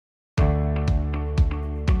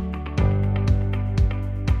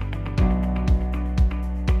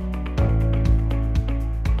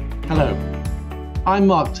Hello, I'm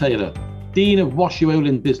Mark Taylor, Dean of WashU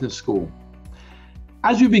Olin Business School.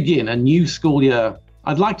 As we begin a new school year,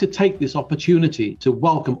 I'd like to take this opportunity to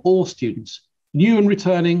welcome all students, new and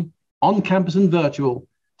returning, on campus and virtual,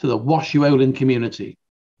 to the WashU Olin community.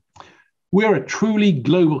 We're a truly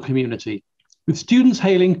global community with students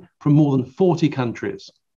hailing from more than 40 countries.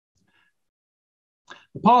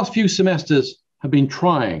 The past few semesters have been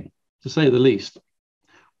trying, to say the least.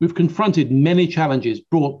 We've confronted many challenges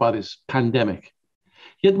brought by this pandemic,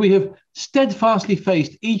 yet we have steadfastly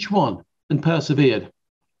faced each one and persevered.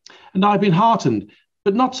 And I've been heartened,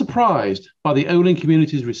 but not surprised, by the Olin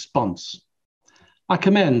community's response. I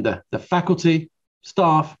commend the faculty,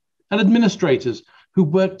 staff, and administrators who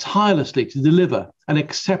worked tirelessly to deliver an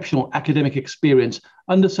exceptional academic experience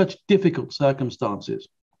under such difficult circumstances.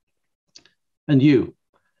 And you,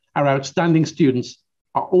 our outstanding students,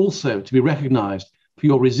 are also to be recognized for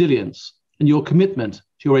your resilience and your commitment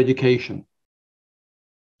to your education.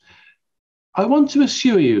 I want to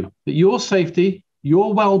assure you that your safety,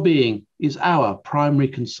 your well-being is our primary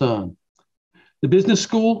concern. The business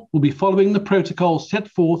school will be following the protocols set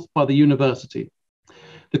forth by the university.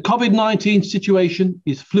 The COVID-19 situation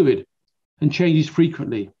is fluid and changes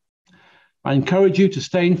frequently. I encourage you to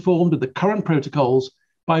stay informed of the current protocols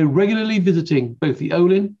by regularly visiting both the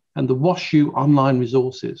Olin and the WashU online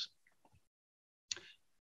resources.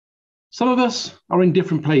 Some of us are in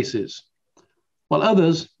different places, while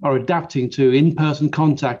others are adapting to in-person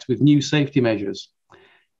contact with new safety measures.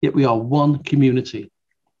 Yet we are one community.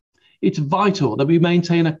 It's vital that we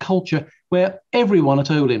maintain a culture where everyone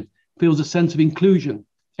at Olin feels a sense of inclusion,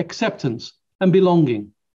 acceptance, and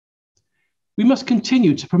belonging. We must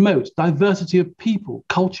continue to promote diversity of people,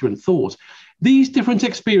 culture, and thought. These different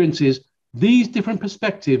experiences, these different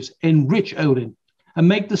perspectives enrich Olin and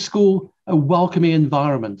make the school a welcoming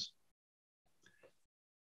environment.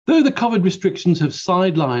 Though the COVID restrictions have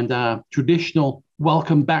sidelined our traditional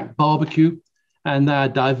welcome back barbecue and our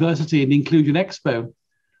diversity and inclusion expo,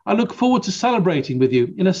 I look forward to celebrating with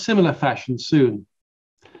you in a similar fashion soon.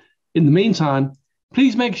 In the meantime,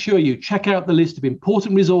 please make sure you check out the list of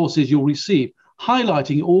important resources you'll receive,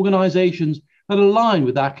 highlighting organizations that align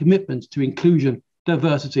with our commitment to inclusion,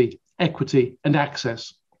 diversity, equity, and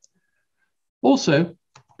access. Also,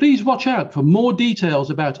 please watch out for more details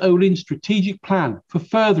about Olin's strategic plan for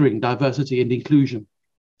furthering diversity and inclusion.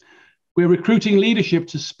 We're recruiting leadership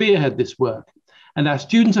to spearhead this work, and our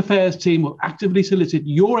Student Affairs team will actively solicit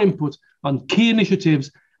your input on key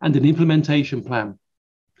initiatives and an implementation plan.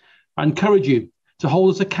 I encourage you to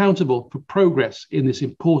hold us accountable for progress in this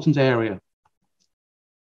important area.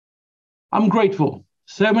 I'm grateful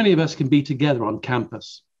so many of us can be together on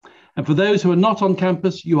campus. And for those who are not on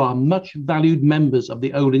campus, you are much valued members of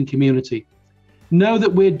the Olin community. Know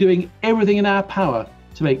that we're doing everything in our power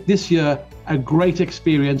to make this year a great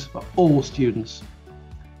experience for all students.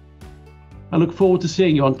 I look forward to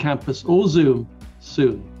seeing you on campus or Zoom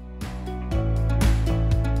soon.